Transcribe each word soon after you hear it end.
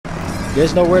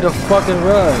There's nowhere to fucking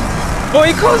run. Oh,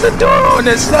 he closed the door on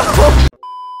us. No.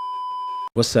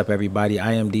 What's up, everybody?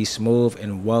 I am D Smooth,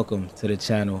 and welcome to the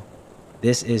channel.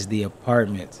 This is The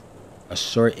Apartment, a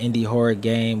short indie horror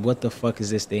game. What the fuck is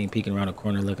this thing peeking around the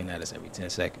corner looking at us every 10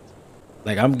 seconds?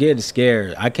 Like, I'm getting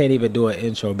scared. I can't even do an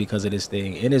intro because of this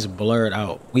thing. It is blurred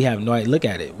out. We have no idea. Look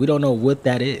at it. We don't know what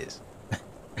that is.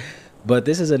 But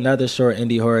this is another short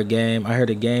indie horror game. I heard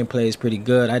the gameplay is pretty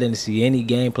good. I didn't see any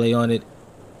gameplay on it.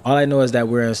 All I know is that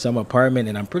we're in some apartment,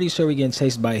 and I'm pretty sure we're getting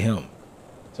chased by him.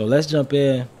 So let's jump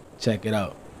in, check it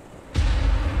out.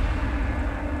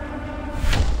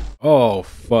 Oh,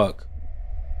 fuck.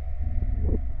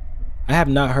 I have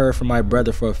not heard from my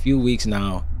brother for a few weeks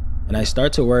now, and I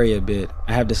start to worry a bit.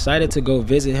 I have decided to go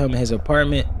visit him in his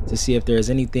apartment to see if there is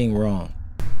anything wrong.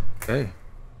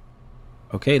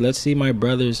 Okay, let's see. My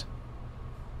brother's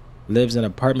lives in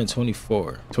apartment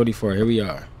 24. Here we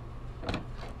are.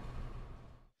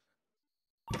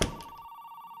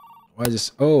 Why is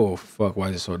this? Oh, fuck. Why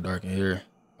is it so dark in here?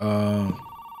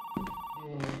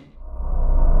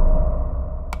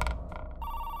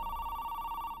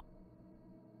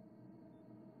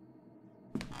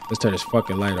 Let's turn this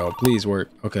fucking light on. Please work.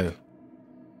 Okay.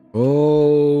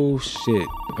 Oh, shit.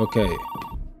 Okay.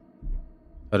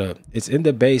 Hold up. It's in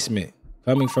the basement.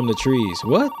 Coming from the trees.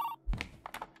 What?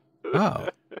 Oh.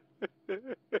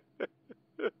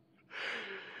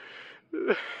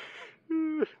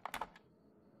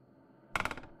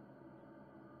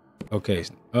 Okay.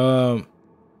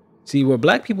 See, what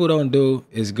black people don't do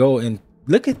is go and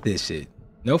look at this shit.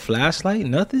 No flashlight,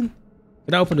 nothing.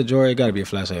 Can I open the drawer? It gotta be a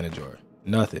flashlight in the drawer.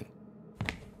 Nothing.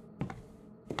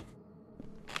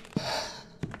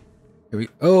 Here we.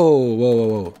 Oh,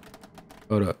 whoa.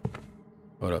 Hold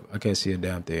up. I can't see a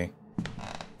damn thing.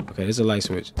 Okay, there's a light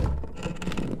switch.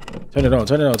 Turn it on.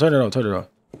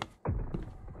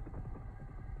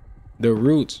 The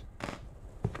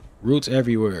roots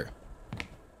everywhere.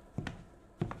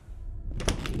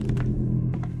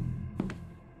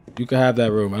 You can have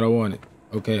that room. I don't want it.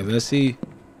 Okay, let's see.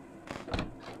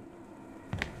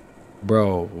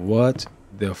 Bro, what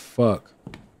the fuck?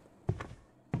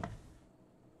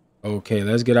 Okay,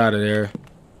 let's get out of there.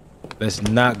 Let's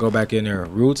not go back in there.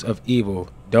 Roots of evil.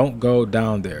 Don't go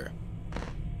down there.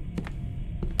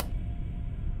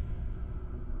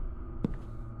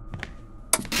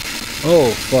 Oh,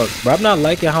 fuck. But I'm not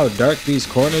liking how dark these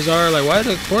corners are. Like, why are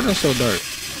the corners so dark?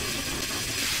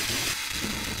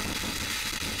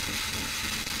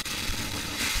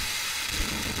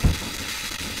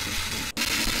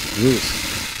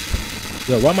 Roots.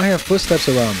 Yo, why am I hearing footsteps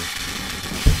around me?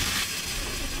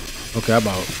 Okay, I'm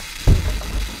out.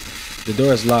 The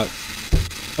door is locked.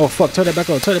 Oh, fuck. Turn it back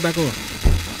on.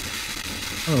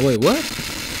 Oh, wait, what?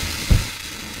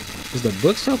 Is the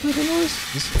bookshelf making noise?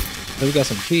 Oh, we got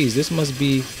some keys. This must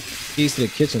be keys to the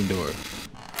kitchen door.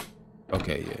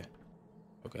 Okay, yeah.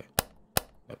 Okay.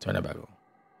 Oh, turn that back on.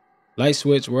 Light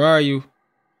switch, where are you?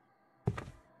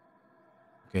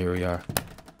 Okay, here we are.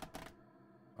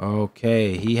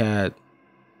 Okay, he had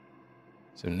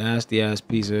some nasty ass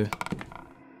pizza.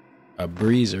 A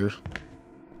breezer.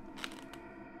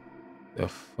 The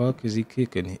fuck is he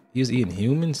kicking? He's eating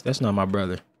humans? That's not my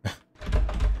brother.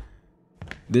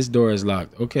 This door is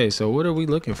locked. Okay, so what are we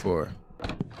looking for?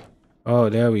 Oh,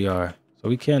 there we are. So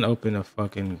we can't open the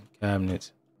fucking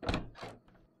cabinets.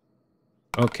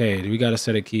 Okay, we got a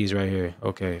set of keys right here.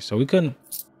 Okay, so we couldn't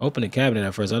open the cabinet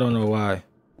at first. I don't know why.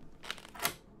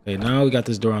 Okay, now we got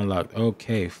this door unlocked.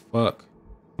 Okay, fuck.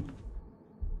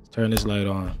 Let's turn this light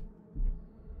on.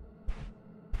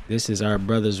 This is our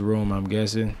brother's room, I'm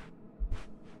guessing.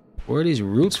 Where are these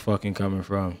roots fucking coming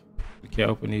from? We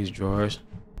can't open these drawers.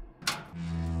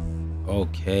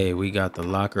 Okay, we got the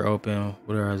locker open.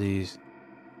 What are these?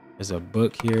 There's a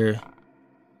book here.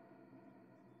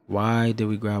 Why did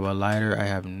we grab a lighter? I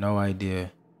have no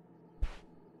idea.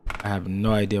 I have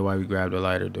no idea why we grabbed a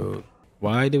lighter, dude.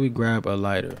 Why did we grab a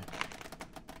lighter?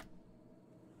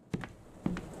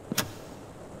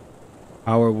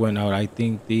 Power went out. I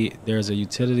think there's a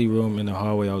utility room in the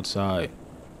hallway outside.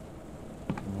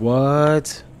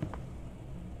 What?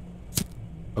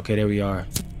 Okay, there we are.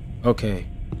 Okay.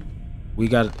 We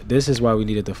got, this is why we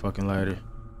needed the fucking lighter.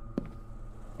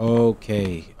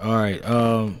 Okay. All right.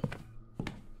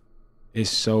 It's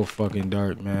so fucking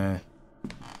dark, man.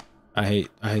 I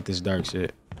hate this dark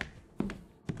shit.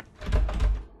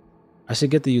 I should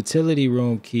get the utility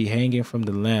room key hanging from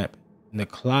the lamp in the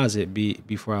closet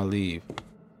before I leave.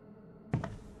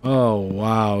 Oh,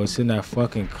 wow. It's in that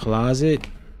fucking closet.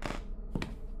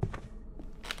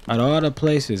 Out of all the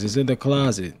places, it's in the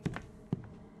closet.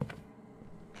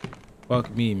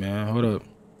 Fuck me, man. Hold up.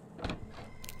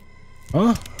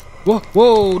 Huh? Whoa,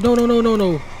 whoa, no, no, no, no,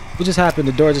 no. What just happened?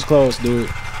 The door just closed, dude.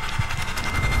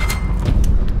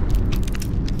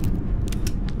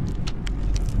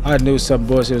 I knew some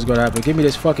bullshit was gonna happen. Give me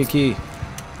this fucking key.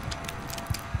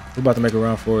 We're about to make a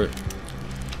run for it.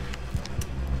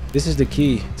 This is the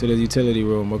key to the utility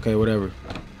room. Okay, whatever.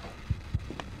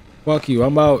 Fuck you,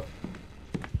 I'm out.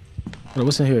 Hold on,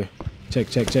 what's in here? Check,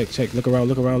 check, check, check. Look around,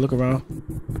 look around, look around.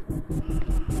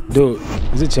 Dude,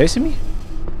 is it chasing me?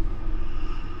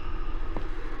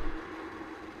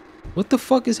 What the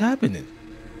fuck is happening?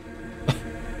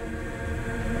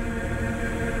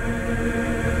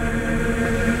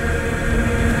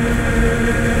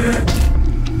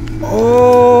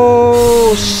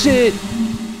 Oh shit!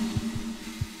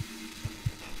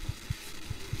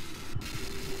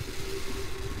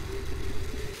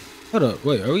 Hold up,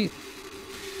 wait, are we?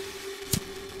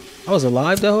 I was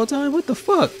alive that whole time? What the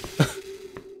fuck?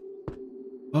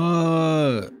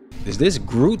 Is this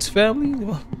Groot's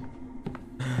family?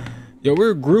 Yo,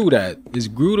 where Groot at? Is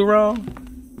Groot around?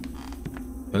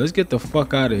 Yo, let's get the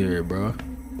fuck out of here, bro.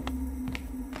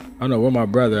 I don't know where my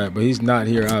brother at, but he's not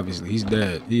here, obviously. He's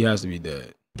dead. He has to be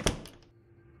dead.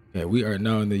 Okay, we are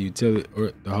now in the utility,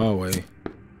 or the hallway.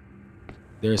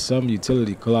 There's some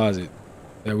utility closet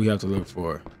that we have to look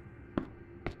for.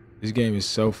 This game is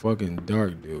so fucking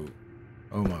dark, dude.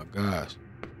 Oh my gosh.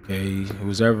 Okay,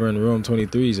 who's ever in room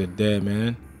 23 is a dead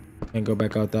man. Can't go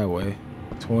back out that way.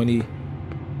 20.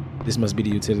 This must be the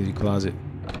utility closet.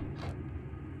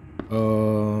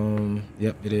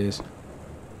 Yep, it is.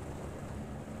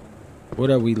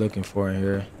 What are we looking for in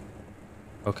here?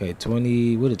 Okay,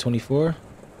 20, what is it, 24?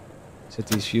 Set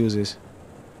these fuses.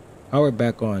 Power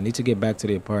back on. Need to get back to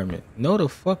the apartment. No, the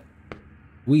fuck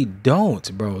we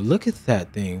don't, bro. Look at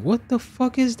that thing. What the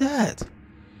fuck is that?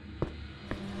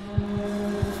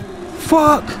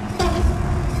 Fuck!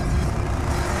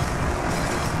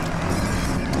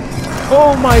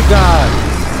 Oh my god!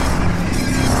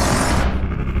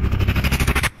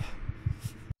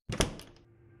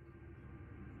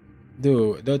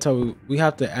 Dude, don't tell me we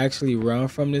have to actually run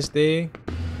from this thing.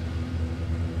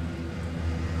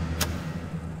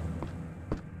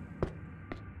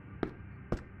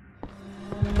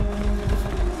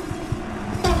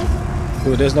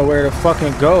 Dude, there's nowhere to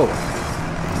fucking go.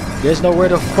 There's nowhere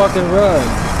to fucking run.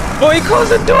 Oh, he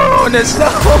closed the door on us. No.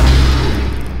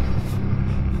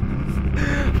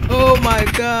 Oh my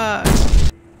god.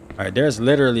 All right, there's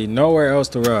literally nowhere else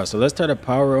to run. So let's turn the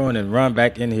power on and run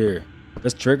back in here.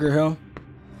 Let's trigger him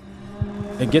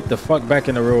and get the fuck back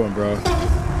in the room, bro.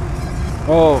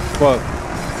 Oh fuck.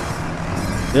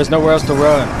 There's nowhere else to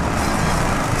run.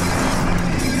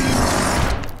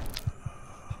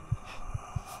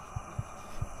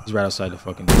 He's right outside the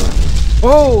fucking door.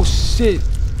 Oh shit.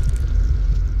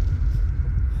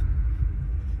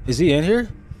 Is he in here?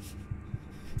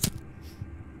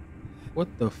 What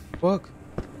the fuck?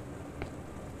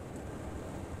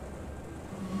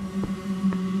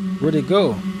 Where'd it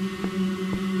go?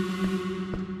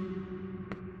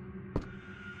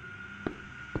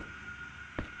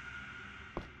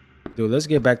 Dude, let's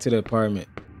get back to the apartment.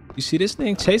 You see this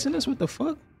thing chasing us? What the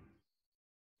fuck?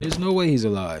 There's no way he's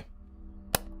alive.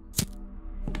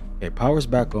 Okay, power's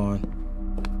back on.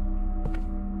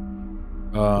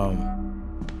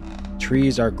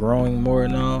 Trees are growing more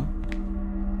now.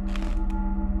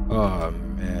 Oh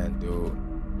man, dude.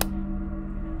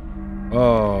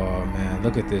 Oh man,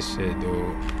 look at this shit,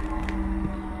 dude.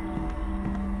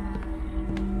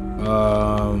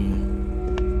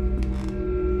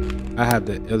 I have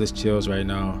the illest chills right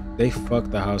now. They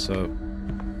fucked the house up.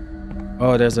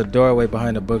 Oh, there's a doorway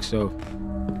behind the bookshelf.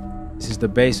 This is the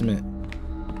basement.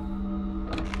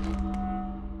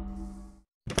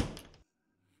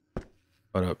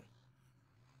 Hold up.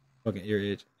 Fucking ear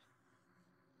itch.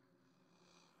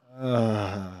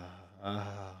 Oh,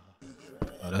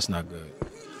 that's not good.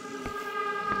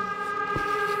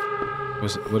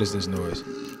 What is this noise?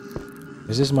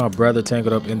 Is this my brother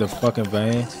tangled up in the fucking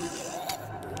veins?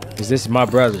 Is this my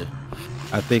brother?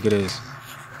 I think it is.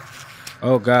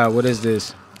 Oh god, what is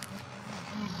this?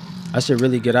 I should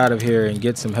really get out of here and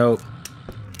get some help.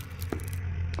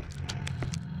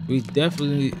 We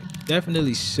definitely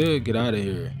should get out of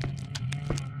here.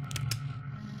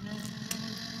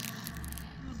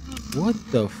 What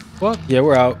the fuck? Yeah,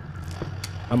 we're out.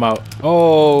 I'm out.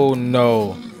 Oh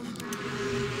no.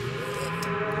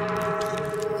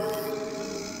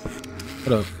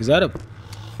 Hold up. Is that a...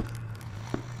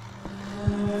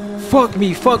 Fuck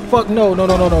me. Fuck. No. No.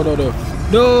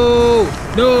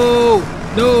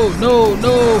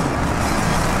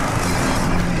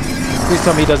 Please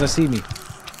tell me he doesn't see me.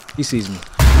 He sees me.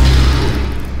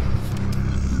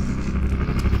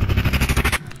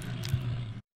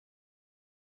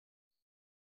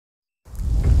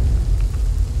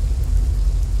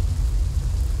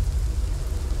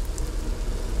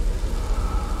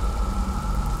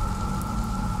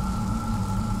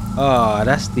 Oh,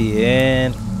 that's the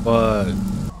end. But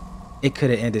it could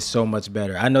have ended so much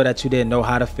better. I know that you didn't know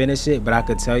how to finish it, but I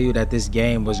could tell you that this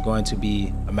game was going to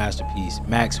be a masterpiece.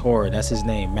 Max Horror, that's his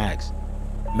name, Max.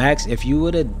 Max, if you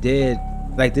would have did,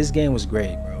 like, this game was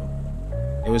great, bro.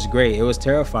 It was great. It was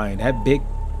terrifying. That big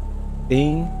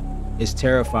thing is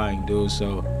terrifying, dude.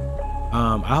 So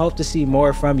I hope to see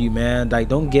more from you, man. Like,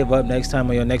 don't give up next time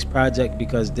on your next project,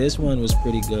 because this one was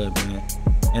pretty good, man.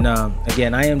 And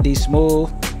again, I am D Smooth.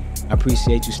 I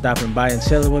appreciate you stopping by and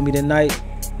chilling with me tonight,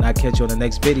 and I'll catch you on the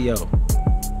next video.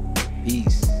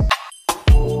 Peace.